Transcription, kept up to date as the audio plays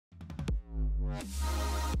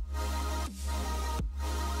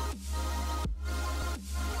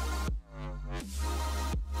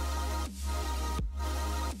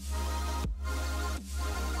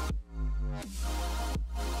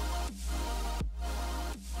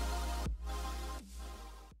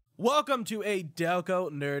Welcome to a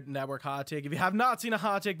Delco Nerd Network Hot Take. If you have not seen a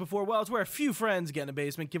hot take before, well, it's where a few friends get in a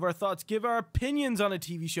basement, give our thoughts, give our opinions on a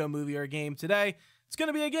TV show, movie, or a game. Today, it's going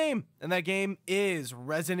to be a game, and that game is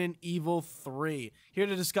Resident Evil 3. Here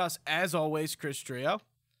to discuss, as always, Chris Trio.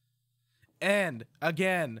 And,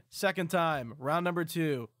 again, second time, round number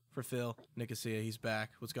 2 for Phil Nicosia. He's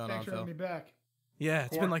back. What's going on, Phil? Thanks for having me back. Yeah,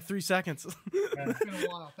 it's been like 3 seconds. It's been a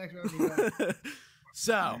while. Thanks for having me back.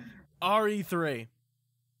 So, RE3.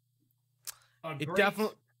 It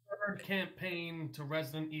definitely third campaign to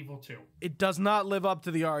Resident Evil 2. It does not live up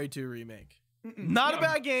to the RE2 remake. Not a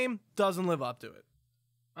bad game, doesn't live up to it.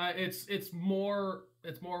 It's more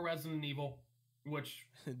Resident Evil, which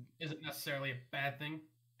isn't necessarily a bad thing.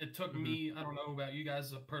 It took me, I don't know about you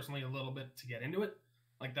guys personally, a little bit to get into it.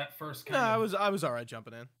 Like that first kind of I was all right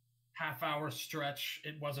jumping in. Half-hour stretch,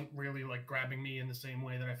 it wasn't really like grabbing me in the same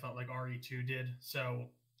way that I felt like RE2 did. So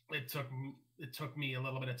it took me a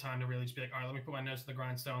little bit of time to really just be like, all right, let me put my nose to the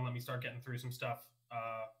grindstone. Let me start getting through some stuff.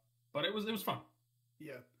 But it was fun.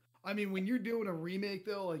 Yeah. I mean, when you're doing a remake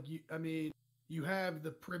though, like you have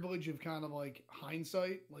the privilege of kind of like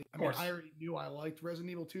hindsight. Like, I mean, I already knew I liked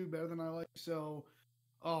Resident Evil 2 better than I liked. So,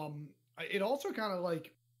 it also kind of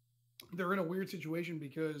like they're in a weird situation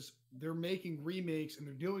because they're making remakes and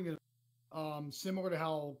they're doing it similar to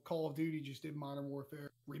how Call of Duty just did Modern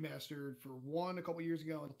Warfare remastered for 1 a couple years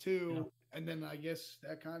ago and 2, and then I guess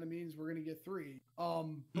that kind of means we're gonna get 3.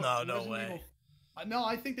 No way. No,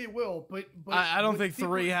 I think they will, but I don't think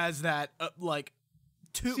 3 has that. Like,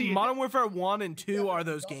 2 Modern Warfare 1 and 2 are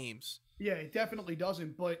those games. Yeah, it definitely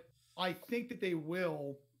doesn't, but I think that they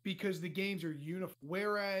will because the games are uniform.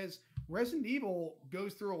 Whereas Resident Evil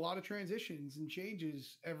goes through a lot of transitions and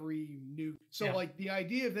changes every new. So like the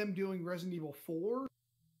idea of them doing Resident Evil 4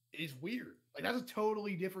 is weird. Like that's a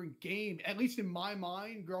totally different game, at least in my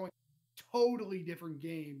mind. Growing, totally different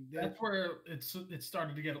game. That's where it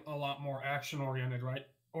started to get a lot more action oriented, right?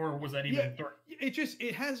 Or was that even?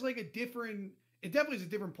 It has like a different. It definitely is a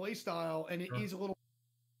different play style, and it is a little.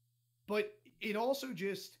 But it also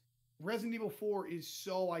just. Resident Evil 4 is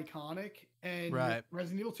so iconic, and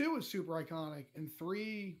Resident Evil 2 is super iconic, and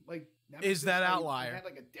 3 like is that outlier? Had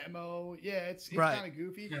like a demo, it's kind of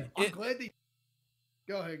goofy. Yeah. I'm glad they.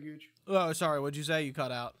 Go ahead, Gooch. Oh, sorry, what'd you say? You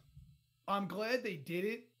cut out. I'm glad they did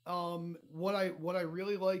it. What I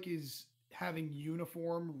really like is having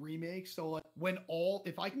uniform remakes. So like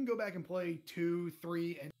if I can go back and play 2,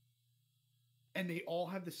 3, and they all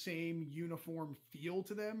have the same uniform feel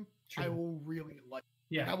to them, I will really like.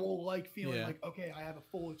 Yeah, I will like feeling like, okay, I have a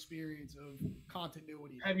full experience of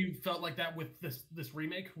continuity. Have you felt like that with this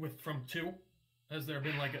remake from 2? Has there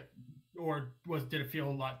been like did it feel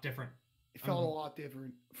a lot different? It felt a lot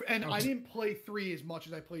different, and I didn't play 3 as much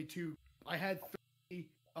as I played 2. I had 3,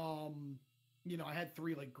 I had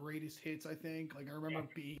 3 like greatest hits. I think like I remember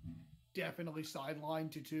being definitely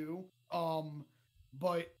sidelined to 2.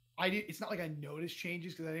 But it's not like I noticed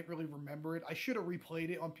changes because I didn't really remember it. I should have replayed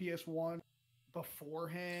it on PS1.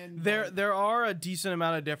 Beforehand, there are a decent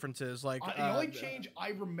amount of differences. Like the only change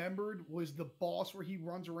I remembered was the boss where he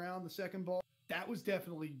runs around, the second boss. That was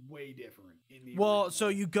definitely way different in the original. So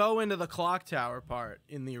you go into the clock tower part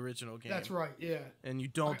in the original game. That's right, yeah. And you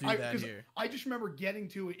don't do that here. I just remember getting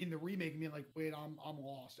to it in the remake and being like, wait, I'm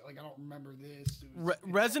lost. Like I don't remember this.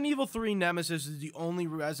 Resident Evil 3 Nemesis is the only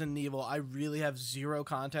Resident Evil I really have zero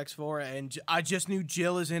context for, and I just knew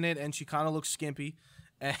Jill is in it, and she kind of looks skimpy.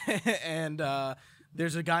 And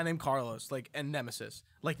there's a guy named Carlos, and Nemesis.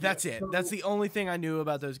 That's it. That's the only thing I knew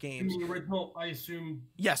about those games. The original, I assume.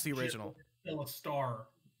 Yes, the original. Still a star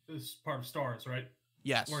is part of Stars, right?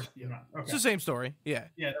 Yes. Or not? Okay. It's the same story. Yeah.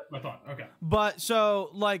 Yeah, that's what I thought. Okay. But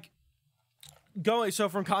so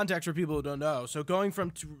from context for people who don't know, so going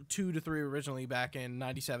from 2 to 3 originally back in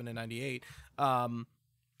 97 and 98,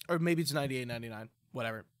 or maybe it's 98, 99,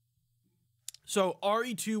 whatever. So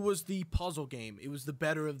RE2 was the puzzle game. It was the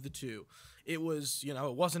better of the two. It was,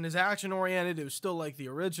 it wasn't as action oriented. It was still like the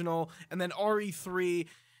original. And then RE3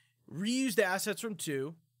 reused assets from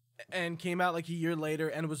 2 and came out like a year later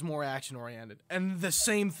and was more action oriented. And the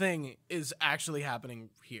same thing is actually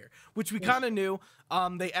happening here, which we kind of knew.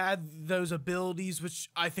 They add those abilities, which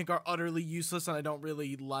I think are utterly useless and I don't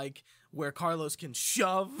really like, where Carlos can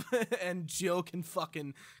shove and Jill can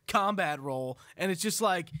fucking combat roll. And it's just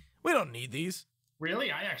like, we don't need these.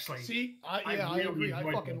 Really? I actually see. I really agree. I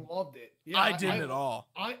enjoyed fucking it. loved it. Yeah, I didn't at all.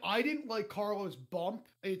 I didn't like Carlos' bump.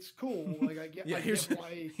 It's cool. Like I get, Yeah, I here's get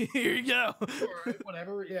why. here you go. Alright,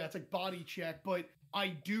 whatever. Yeah, it's like body check, but I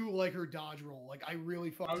do like her dodge roll. Like I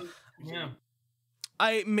really fucking. Yeah.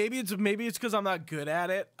 Maybe it's because I'm not good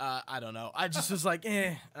at it. I don't know. I just was like,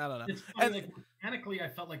 I don't know. It's funny, like mechanically, I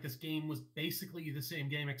felt like this game was basically the same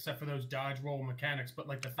game except for those dodge roll mechanics. But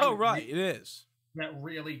like the thing It is. that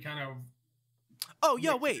really kind of. Oh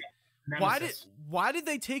yeah, wait. Nemesis. Why did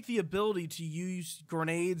they take the ability to use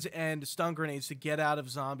grenades and stun grenades to get out of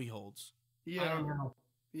zombie holds? Yeah, I don't know.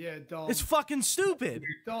 Yeah, dumb. It's fucking stupid.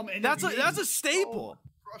 Dumb. And That's a staple.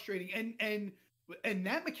 So frustrating. And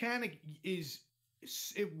that mechanic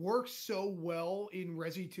it works so well in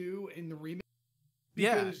Resi 2 in the remake.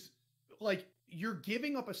 Because like you're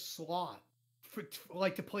giving up a slot for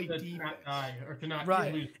to play defense. Not die, or to not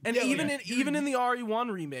right. lose. And even in the RE1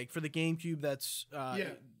 remake for the GameCube, that's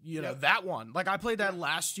that one. Like I played that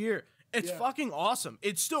last year. It's fucking awesome.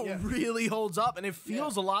 It still really holds up, and it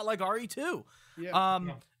feels a lot like RE2. Yeah.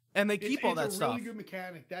 And they keep all that stuff. It's a really good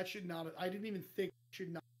mechanic. That should not. I didn't even think it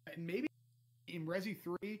should not. And maybe in Resi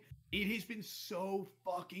 3, it has been so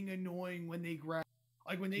fucking annoying when they grab.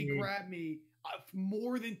 Like when they grab me.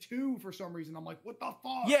 More than 2 for some reason. I'm like, what the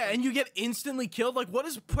fuck? Yeah, and you get instantly killed. Like, what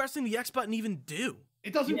does pressing the X button even do?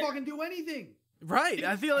 It doesn't fucking do anything. Right.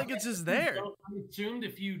 I feel like it's just there. I'm assumed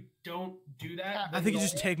if you don't do that, I think you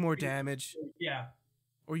just take more damage. Yeah.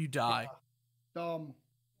 Or you die.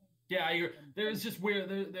 Yeah, there's just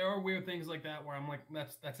weird. There are weird things like that where I'm like,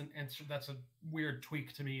 that's a weird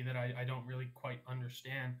tweak to me that I don't really quite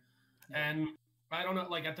understand. And I don't know.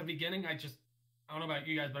 Like at the beginning, I don't know about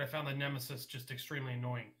you guys, but I found the Nemesis just extremely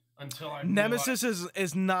annoying until I Nemesis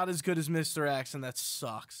is not as good as Mr. X, and that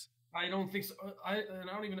sucks. I don't think so. I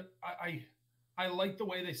like the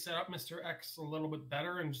way they set up Mr. X a little bit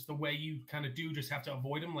better, and just the way you kind of just have to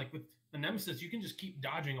avoid him. Like with the Nemesis, you can just keep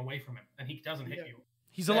dodging away from him, and he doesn't hit you.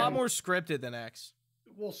 He's a lot more scripted than X.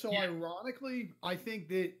 Well, so ironically, I think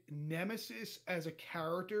that Nemesis as a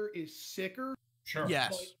character is sicker. Sure.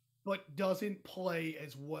 Yes. But doesn't play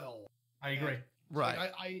as well. I agree. Right.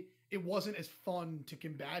 Like it wasn't as fun to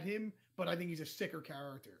combat him, but I think he's a sicker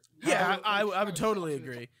character. Yeah, I would totally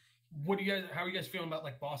agree. How are you guys feeling about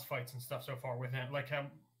like boss fights and stuff so far with him? Like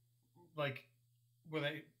were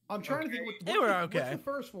they? I'm trying to think. They were okay. What's the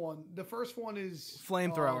first one? The first one is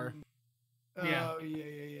Flamethrower. Yeah.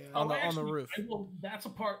 On the roof. That's a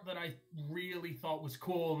part that I really thought was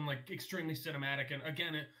cool and like extremely cinematic. And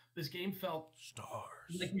again, this game felt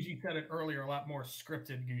like you said it earlier, a lot more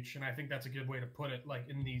scripted, Gooch, and I think that's a good way to put it. Like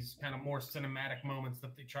in these kind of more cinematic moments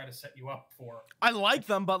that they try to set you up for. I like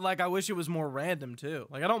them, but like I wish it was more random too.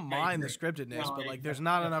 Like I don't mind the scriptedness, but like there's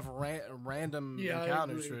not enough random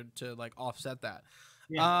encounters to like offset that.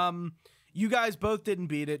 Yeah. You guys both didn't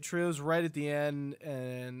beat it. Trio's right at the end,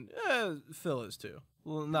 and Phil is too.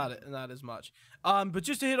 Well, not as much. But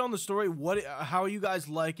just to hit on the story, how are you guys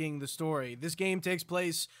liking the story? This game takes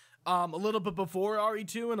place a little bit before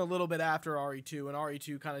RE2 and a little bit after RE2, and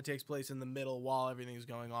RE2 kind of takes place in the middle while everything's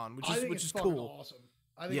going on, which is cool. Awesome.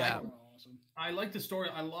 I think it's awesome. I like the story.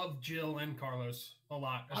 I love Jill and Carlos a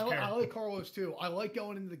lot. I like Carlos too. I like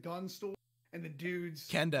going into the gun store and the dudes.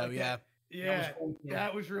 Kendo, like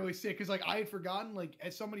that was really sick because like I had forgotten, like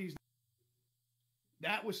as somebody who's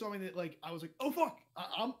that was something that like I was like, oh fuck,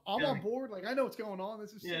 I'm on board. Like I know what's going on.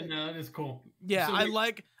 This is sick. No, it is cool. Yeah, so, I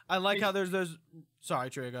like how there's those. Sorry,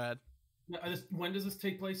 Trey, go ahead. When does this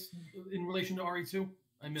take place in relation to RE2?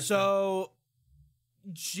 I missed. So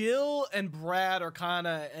Jill and Brad are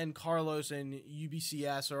and Carlos and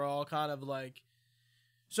UBCS are all kind of like.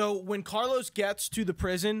 So when Carlos gets to the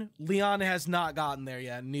prison, Leon has not gotten there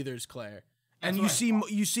yet, and neither is Claire. And you see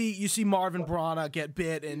Marvin Brana get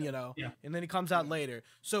bit, and and then he comes out later.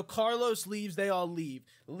 So Carlos leaves, they all leave.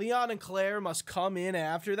 Leon and Claire must come in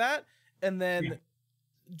after that, and then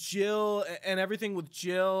Jill and everything with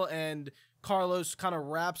Jill and Carlos kind of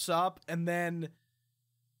wraps up, and then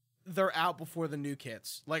they're out before the nuke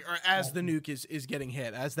hits, like or as the nuke is getting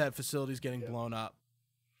hit, as that facility is getting blown up.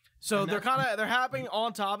 So they're happening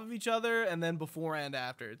on top of each other, and then before and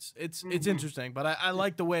after. It's interesting, but I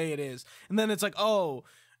like the way it is. And then it's like,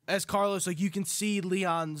 as Carlos, like you can see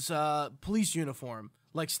Leon's police uniform,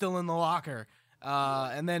 like still in the locker,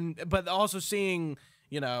 and then but also seeing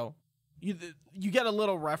you get a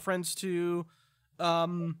little reference to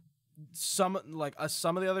some of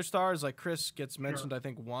the other stars, like Chris gets mentioned I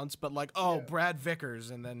think once, but like Brad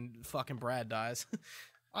Vickers, and then fucking Brad dies.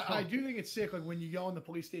 I do think it's sick, like when you go in the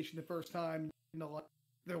police station the first time, like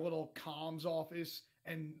their little comms office,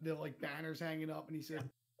 and they're like banners hanging up, and he said,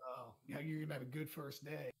 you're gonna have a good first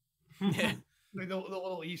day. Yeah. Like the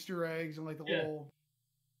little Easter eggs and like the little.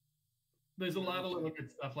 There's a lot of little good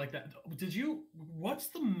stuff like that. What's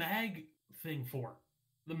the mag thing for?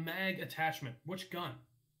 The mag attachment. Which gun?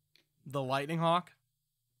 The Lightning Hawk.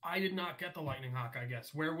 I did not get the Lightning Hawk, I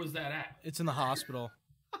guess. Where was that at? It's in the hospital.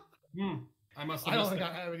 I must have I don't missed think it.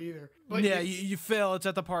 I have it either. But Yeah, you fail. It's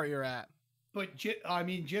at the part you're at. But I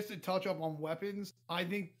mean, just to touch up on weapons, I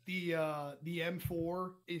think the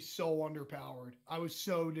M4 is so underpowered. I was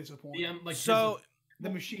so disappointed. The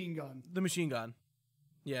machine gun. The machine gun.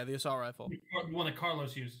 Yeah, the assault rifle. The one that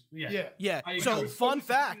Carlos used. Yeah. Yeah. So fun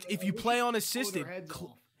fact: if you play on assisted,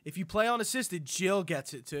 Jill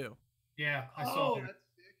gets it too. Yeah, I saw that. That's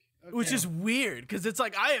sick. Okay. Which is weird because it's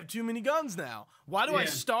like I have too many guns now. Why do I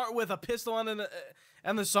start with a pistol and the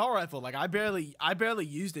assault rifle? Like I barely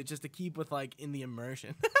used it just to keep with like in the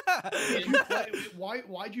immersion.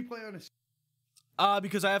 Why'd you play on a?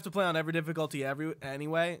 Because I have to play on every difficulty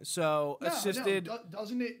anyway. So assisted. No.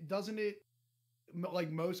 Doesn't it?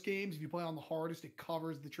 Like most games, if you play on the hardest, it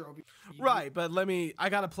covers the trophy. Right, but I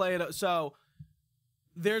gotta play it. So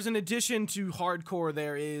there's an addition to hardcore.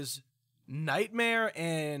 There is Nightmare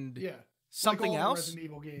and something like all else. the Resident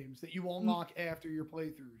Evil games that you unlock after your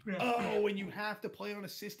playthrough. Yeah. Oh, and you have to play on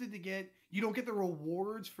assisted to get. You don't get the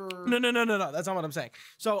rewards for. No. That's not what I'm saying.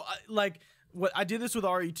 So what I did this with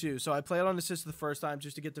RE2. So I played on assisted the first time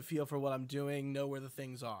just to get the feel for what I'm doing, know where the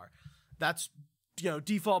things are. That's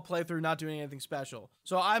default playthrough, not doing anything special.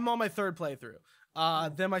 So I'm on my third playthrough.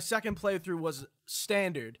 Then my second playthrough was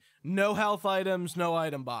standard, no health items, no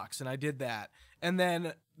item box, and I did that. And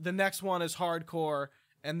then the next one is hardcore,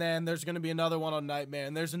 and then there's going to be another one on Nightmare,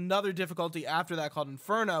 and there's another difficulty after that called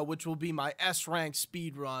Inferno, which will be my S rank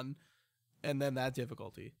speed run, and then that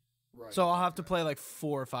difficulty. Right. So I'll have to play like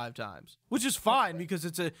 4 or 5 times, which is fine because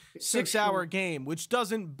it's a 6-hour game, which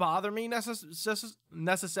doesn't bother me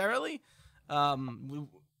necessarily. I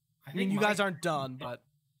mean, you guys aren't done, but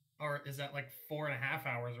or is that like 4.5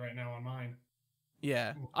 hours right now on mine?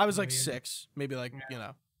 Yeah, I was like 6, maybe like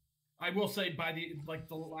I will say by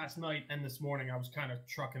the last night and this morning, I was kind of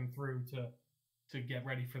trucking through to get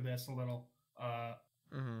ready for this a little. But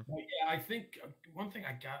yeah, I think one thing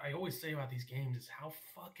I always say about these games is how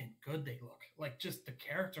fucking good they look. Like just the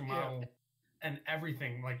character model and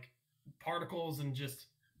everything, like particles and just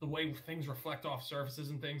the way things reflect off surfaces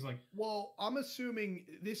and things like. Well, I'm assuming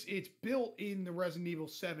it's built in the Resident Evil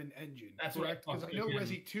 7 engine. That's correct, right. Because I know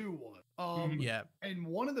Resi 2 was. Yeah. And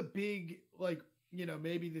one of the big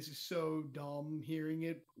maybe this is so dumb hearing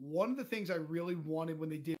it. One of the things I really wanted when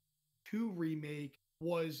they did 2 remake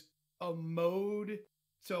was a mode.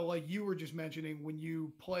 So like you were just mentioning, when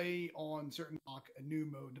you play on certain lock, a new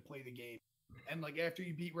mode to play the game, and like after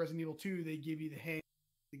you beat Resident Evil 2, they give you the hang of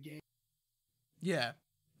the game. Yeah.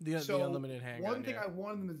 The unlimited handgun. One thing I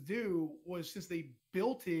wanted them to do was, since they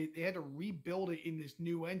built it, they had to rebuild it in this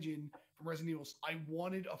new engine from Resident Evil. I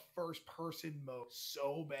wanted a first-person mode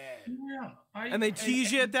so bad. Yeah, and they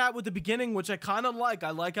tease you at that with the beginning, which I kind of like. I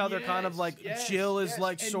like how they're kind of like Jill is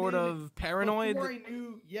like and sort of paranoid.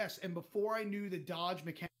 Before I knew the dodge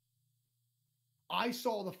mechanic, I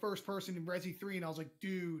saw the first person in Resi 3, and I was like,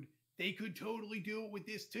 dude, they could totally do it with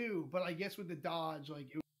this too. But I guess with the dodge,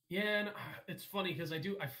 like. Yeah, and it's funny because I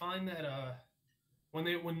find that when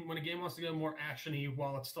a game wants to go more actiony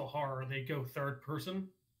while it's still horror, they go third person,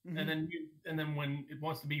 and then when it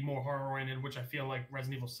wants to be more horror oriented, which I feel like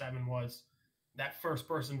Resident Evil 7 was, that first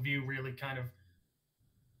person view really kind of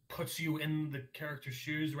puts you in the character's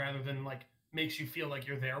shoes rather than like makes you feel like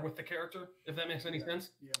you're there with the character. If that makes any sense.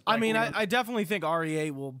 Yeah. I mean, I definitely think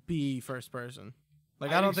RE8 will be first person.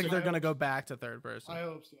 Like I don't think they're gonna go back to third person. I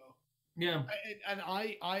hope so. Yeah, and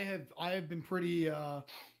I have been pretty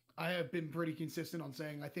consistent on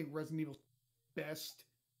saying I think Resident Evil's best.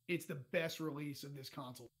 It's the best release of this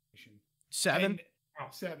console generation. 7,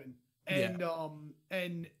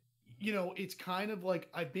 and it's kind of like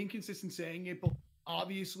I've been consistent saying it, but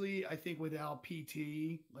obviously I think without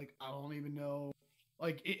PT, like I don't even know.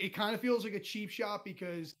 Like it kind of feels like a cheap shot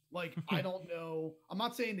because like I don't know. I'm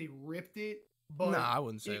not saying they ripped it, but no, I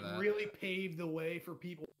wouldn't say that. It really paved the way for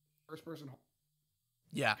people. First person.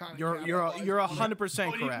 Yeah, you're 100%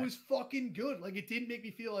 correct. It was fucking good. Like it didn't make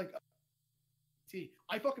me feel like PT.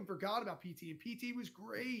 I fucking forgot about PT, and PT was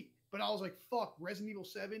great. But I was like, fuck, Resident Evil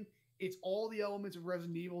 7. It's all the elements of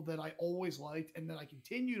Resident Evil that I always liked, and that I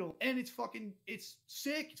continue to. And it's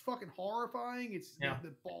sick. It's fucking horrifying. It's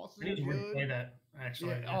the bosses are good. Play that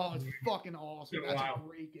actually. Yeah. Oh, it's fucking awesome. That's a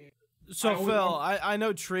great game. So Phil, I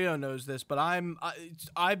know Trio knows this, but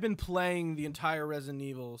I've been playing the entire Resident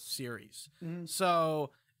Evil series. So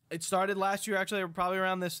it started last year, actually, probably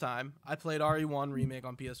around this time. I played RE1 Remake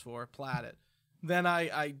on PS4, played it. Then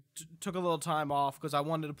I took a little time off because I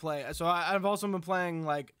wanted to play. So I've also been playing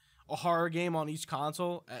like a horror game on each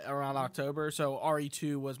console around October. So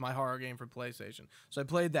RE2 was my horror game for PlayStation. So I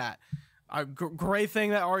played that. A great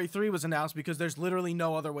thing that RE3 was announced because there's literally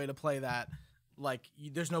no other way to play that. Like,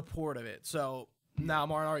 there's no port of it. So now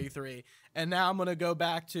I'm on RE3. And now I'm going to go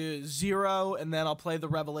back to 0, and then I'll play the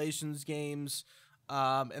Revelations games,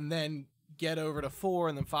 and then get over to 4,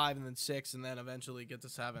 and then 5, and then 6, and then eventually get to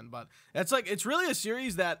 7. But it's really a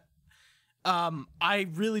series that I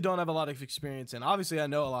really don't have a lot of experience in. Obviously, I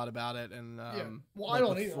know a lot about it. And well, I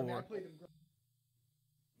don't either. I mean, I played them.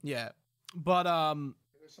 Yeah. But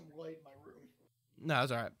there's some light in my room. No,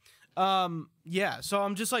 it's all right. Yeah, so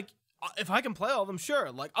I'm just like, if I can play all of them,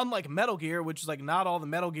 sure. Like, unlike Metal Gear, which is like not all the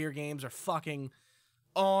Metal Gear games are fucking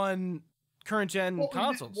on current gen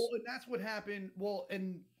consoles. And that's what happened. Well,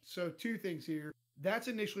 and so 2 things here. That's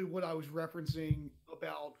initially what I was referencing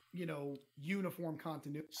about, uniform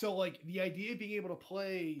continuity. So like the idea of being able to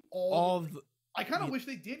play I kind of wish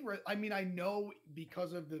they did. I mean, I know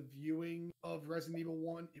because of the viewing of Resident Evil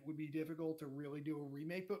 1, it would be difficult to really do a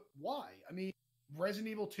remake, but why? I mean, Resident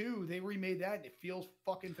Evil 2, they remade that, and it feels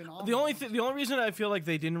fucking phenomenal. The only reason I feel like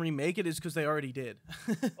they didn't remake it is because they already did.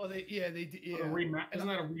 They did. Yeah. Isn't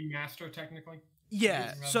that a remaster technically?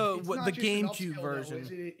 Yeah. So what the GameCube version?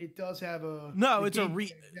 It does have a. No, it's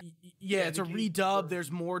it's a redub.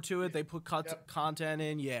 There's more to it. They put content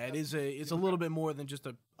in. Yeah, it's a little bit more than just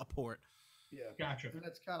a port. Yeah, gotcha. And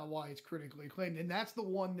that's kind of why it's critically acclaimed, and that's the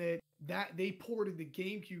one that they ported the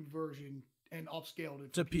GameCube version and upscaled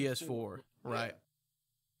it to PS4. Right. Yeah.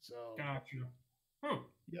 So gotcha.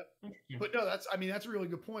 Yep. But no, that's a really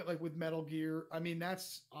good point. Like with Metal Gear, I mean,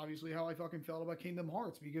 that's obviously how I fucking felt about Kingdom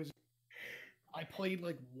Hearts because I played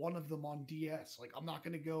like one of them on DS. Like, I'm not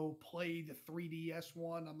gonna go play the 3DS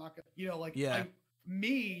one. I'm not gonna,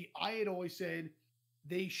 I had always said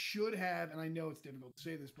they should have, and I know it's difficult to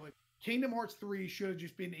say this, but Kingdom Hearts 3 should have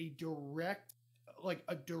just been a direct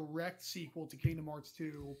sequel to Kingdom Hearts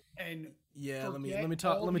 2. And let me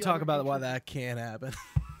talk about why that can't happen.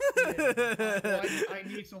 I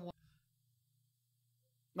need someone.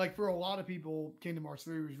 Like, for a lot of people, Kingdom Hearts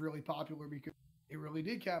 3 was really popular because it really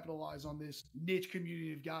did capitalize on this niche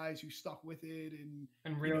community of guys who stuck with it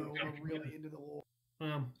and really were really into the lore.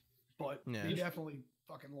 But they definitely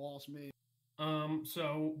fucking lost me.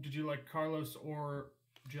 So did you like Carlos or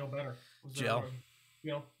Jill better? Jill.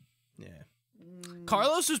 Jill? Yeah.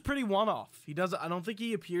 Carlos is pretty one-off. I don't think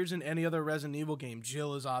he appears in any other Resident Evil game.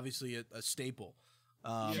 Jill is obviously a staple.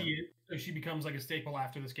 She becomes like a staple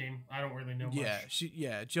after this game. I don't really know much.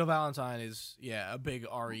 Jill Valentine is a big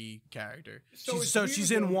RE character. So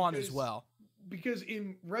she's in 1 as well. Because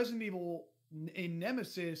in Resident Evil, in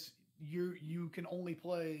Nemesis, you can only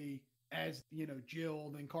play as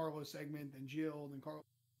Jill, then Carlos segment, then Jill, then Carlos.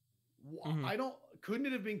 Mm-hmm. Couldn't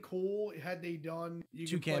it have been cool had they done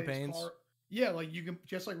 2 campaigns? Like you can,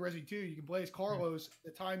 just like Resi 2, you can play as Carlos the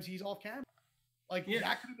times he's off camera. Like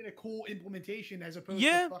that could have been a cool implementation as opposed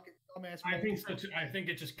to fucking dumbass. I think so too. I think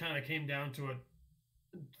it just kind of came down to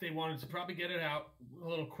they wanted to probably get it out a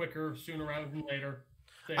little quicker, sooner rather than later.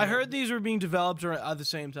 I heard these were being developed at the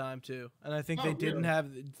same time too, and I think they didn't have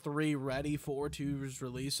 3 ready for 2's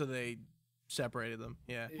release, so they separated them.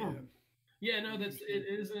 Yeah. No, it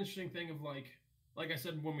is an interesting thing of like I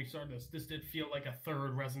said when we started this did feel like a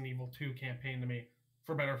third Resident Evil 2 campaign to me,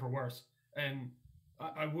 for better or for worse. And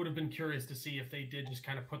I would have been curious to see if they did just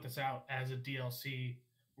kind of put this out as a DLC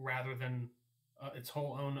rather than its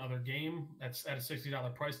whole own other game that's at a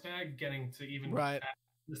 $60 price tag, getting to even add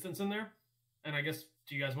Resistance in there. And I guess,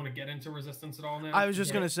 do you guys want to get into Resistance at all now? I was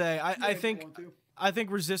just going to say, I think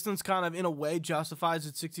Resistance kind of, in a way, justifies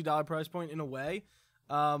its $60 price point in a way.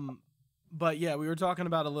 But yeah, we were talking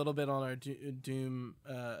about a little bit on our Doom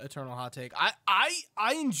Eternal hot take.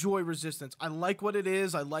 I enjoy Resistance. I like what it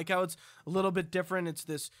is. I like how it's a little bit different. It's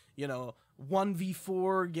this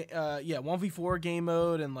 1v4 game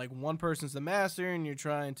mode, and like one person's the master, and you're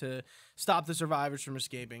trying to stop the survivors from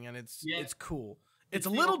escaping, and it's cool. It's a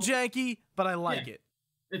little janky, but I like it.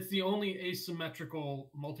 It's the only asymmetrical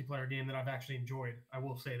multiplayer game that I've actually enjoyed. I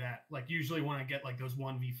will say that. Like, usually when I get like those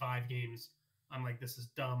 1v5 games, I'm like, this is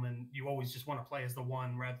dumb, and you always just want to play as the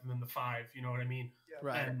 1 rather than the 5. You know what I mean? Yeah.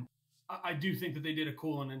 Right. And I do think that they did a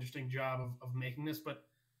cool and interesting job of making this, but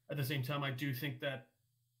at the same time, I do think that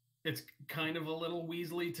it's kind of a little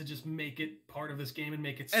Weasley to just make it part of this game and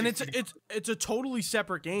make it. And it's a totally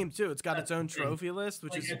separate game too. It's got its own trophy list,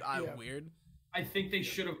 which is weird. I think they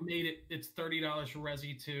should have made it's $30 for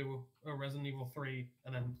Resi 2 or Resident Evil 3,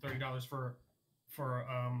 and then $30 for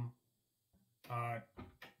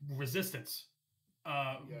Resistance.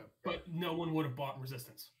 But no one would have bought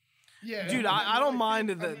Resistance. Yeah, dude, I don't mind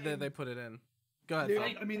that they put it in. Go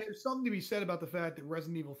ahead. I mean, there's something to be said about the fact that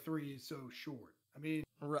Resident Evil 3 is so short. I mean,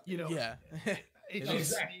 you know, yeah, it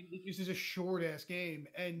just is a short ass game,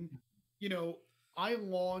 and you know, I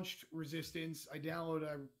launched Resistance. I downloaded,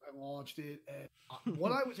 I launched it, and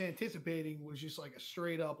what I was anticipating was just like a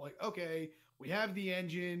straight up like, okay, we have the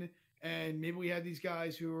engine, and maybe we have these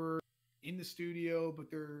guys who are in the studio,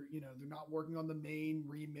 but they're not working on the main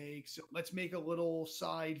remake. So let's make a little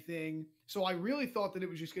side thing. So I really thought that it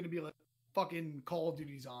was just going to be like fucking Call of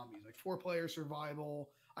Duty Zombies, like 4-player survival.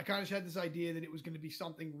 I kind of had this idea that it was going to be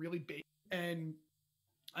something really big, and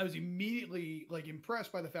I was immediately like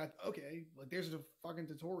impressed by the fact, okay, like there's a fucking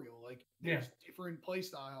tutorial, like there's different play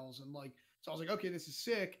styles, and like, so I was like, okay, this is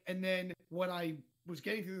sick. And then when I was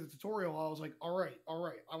getting through the tutorial, I was like, all right,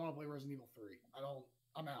 I want to play Resident Evil 3.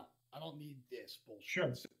 I'm out. I don't need this bullshit.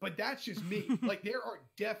 Sure. But that's just me. Like, there are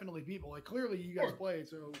definitely people, like, clearly you guys play it,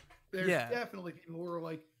 so there's definitely people who are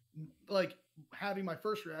like having my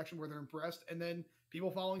first reaction where they're impressed, and then people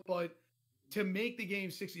following. But to make the game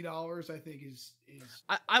 $60, I think is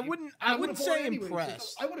I wouldn't say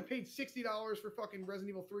impressed. I would have paid $60 for fucking Resident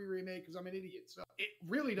Evil 3 remake because I'm an idiot. So it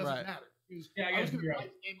really doesn't matter. I was going to buy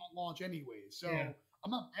the game on launch anyways, so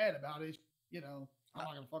I'm not mad about it. You know, I'm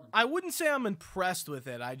not gonna fucking. I wouldn't say I'm impressed with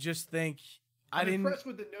it. I just think I'm impressed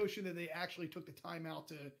with the notion that they actually took the time out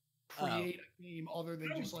to create a game other than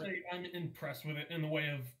just like. I'm impressed with it in the way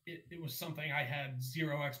of it was something I had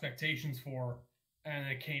zero expectations for, and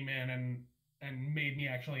it came in and made me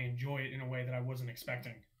actually enjoy it in a way that I wasn't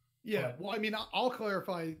expecting. Yeah, well, I mean, I'll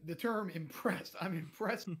clarify the term impressed. I'm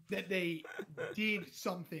impressed that they did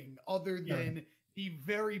something other than the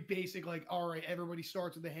very basic, like, all right, everybody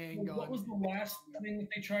starts with the handgun. What was the last thing that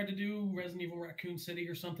they tried to do? Resident Evil Raccoon City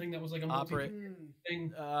or something that was like a multi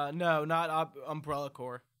thing? No, not Umbrella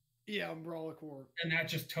Corps. Yeah, Umbrella Corps. And that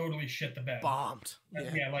just totally shit the bed. Bombed.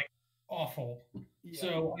 Yeah, like awful. Yeah.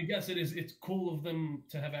 So I guess it's cool of them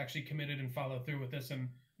to have actually committed and followed through with this and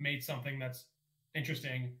made something that's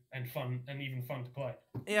interesting and fun and even fun to play.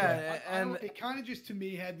 Yeah, and it kind of just to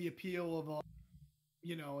me had the appeal of,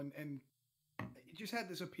 and it just had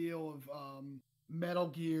this appeal of Metal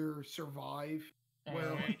Gear Survive,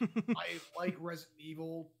 where I like Resident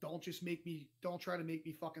Evil. Don't try to make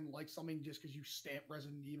me fucking like something just because you stamp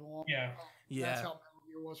Resident Evil on. Yeah, That's how Metal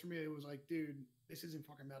Gear was for me. It was like, dude, this isn't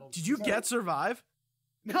fucking Metal Gear. Did you get Survive?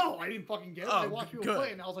 No, I didn't fucking get it. I watched people play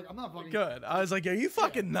it, and I was like, I'm not fucking good. I was like, are you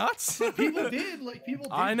fucking nuts? But people did. Like, people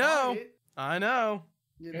did. I know. I know.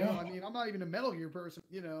 You know, I mean, I'm not even a Metal Gear person,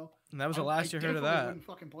 you know. And that was the last you heard of that. I wouldn't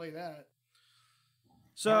fucking play that.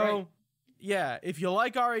 So, yeah, if you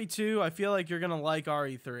like RE2, I feel like you're going to like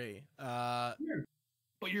RE3.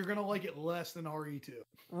 But you're going to like it less than RE2.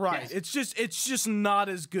 Right. Yes. It's just not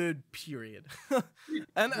as good, period.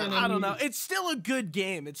 And I don't know. It's still a good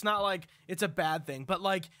game. It's not like it's a bad thing, but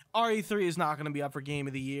like RE3 is not going to be up for Game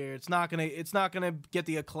of the Year. It's not going to get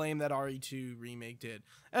the acclaim that RE2 remake did.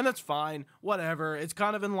 And that's fine. Whatever. It's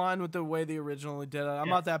kind of in line with the way they originally did it. I'm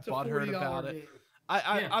not that butthurt about it.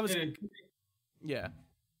 I was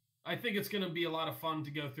I think it's going to be a lot of fun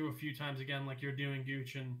to go through a few times again like you're doing,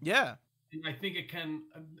 Gooch, and I think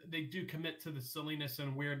they do commit to the silliness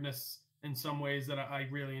and weirdness in some ways that I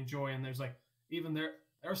really enjoy. And there's like, even there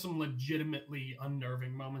are some legitimately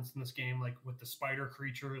unnerving moments in this game, like with the spider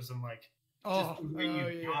creatures and like just the way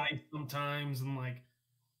you die sometimes. And like,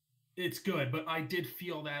 it's good. But I did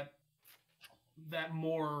feel that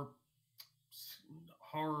more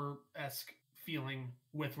horror-esque feeling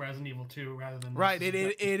with Resident Evil 2 rather than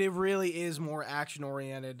it really is more action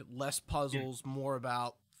oriented, less puzzles, more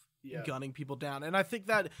about gunning people down. And I think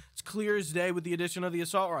that it's clear as day with the addition of the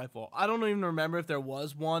assault rifle. I don't even remember if there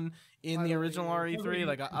was one in the original RE3.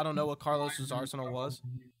 Like, I don't know what Carlos's arsenal was.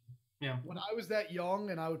 Yeah. When I was that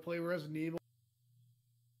young and I would play Resident Evil,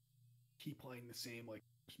 keep playing the same like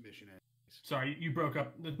mission. Sorry, you broke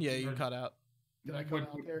up. You cut out. Did I cut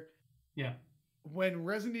out there? Yeah. When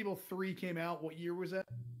Resident Evil 3 came out, what year was that?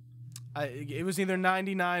 It was either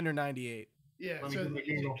 99 or 98. Yeah, so it's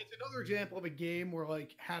another example of a game where,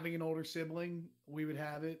 like, having an older sibling, we would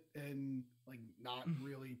have it and, like, not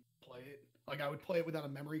really play it. Like, I would play it without a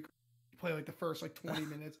memory. Play, like, the first, like, 20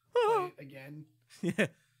 minutes, play it again. Yeah.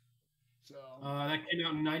 So. That came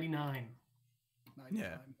out in 99.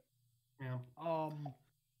 99. Yeah.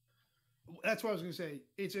 That's what I was going to say.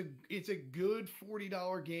 It's a good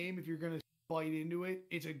 $40 game if you're going to bite into it.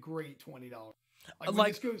 It's a great $20. Like when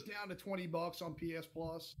this goes down to $20 on PS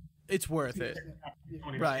Plus, it's worth it.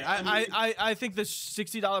 Yeah. Right. I think the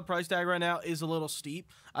 $60 price tag right now is a little steep.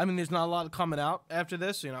 I mean, there's not a lot coming out after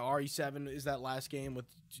this. You know, RE7 is that last game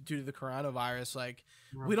due to the coronavirus. Like,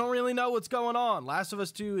 we don't really know what's going on. Last of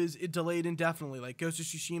Us 2 is delayed indefinitely. Like, Ghost of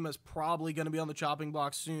Tsushima is probably going to be on the chopping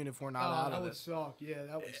block soon if we're not out of it. That would suck. Yeah,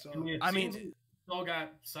 that would suck. I mean, we all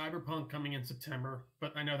got Cyberpunk coming in September,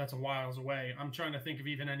 but I know that's a whiles away. I'm trying to think of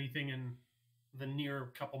even anything in the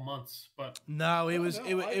near couple months, but no, it was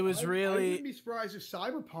really. I wouldn't be surprised if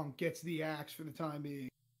Cyberpunk gets the axe for the time being.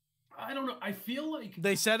 I don't know. I feel like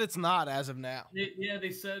they said it's not as of now.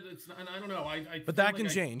 They said it's not, and I don't know. But that can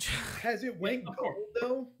change. Has it went gold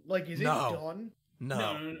though? Like, is it done?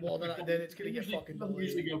 No. Well, then it's gonna get fucking delayed.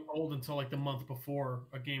 Usually go gold until like the month before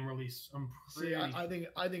a game release. I think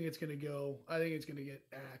it's gonna go. I think it's gonna get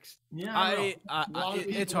axed. Yeah,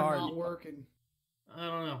 it's hard. Not working. I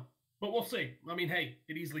don't know. But we'll see. I mean, hey,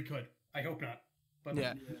 it easily could. I hope not. But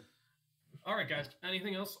yeah. All right, guys.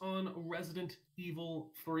 Anything else on Resident Evil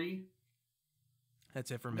 3? That's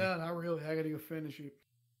it for me. No, not really. I gotta go finish it.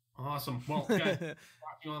 Awesome. Well, guys,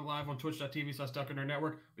 watching on live on twitch.tv/Delco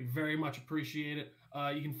Network. We very much appreciate it.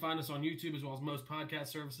 You can find us on YouTube as well as most podcast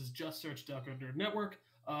services. Just search Delco Nerd Network.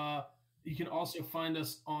 You can also find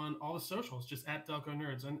us on all the socials, just at Delco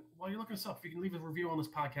Nerds. And while you're looking us up, if you can leave a review on this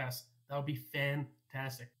podcast, that would be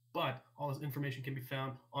fantastic. But all this information can be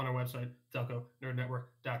found on our website,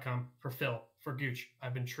 DelcoNerdNetwork.com. For Phil, for Gooch,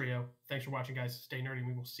 I've been Trio. Thanks for watching, guys. Stay nerdy, and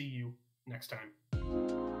we will see you next time.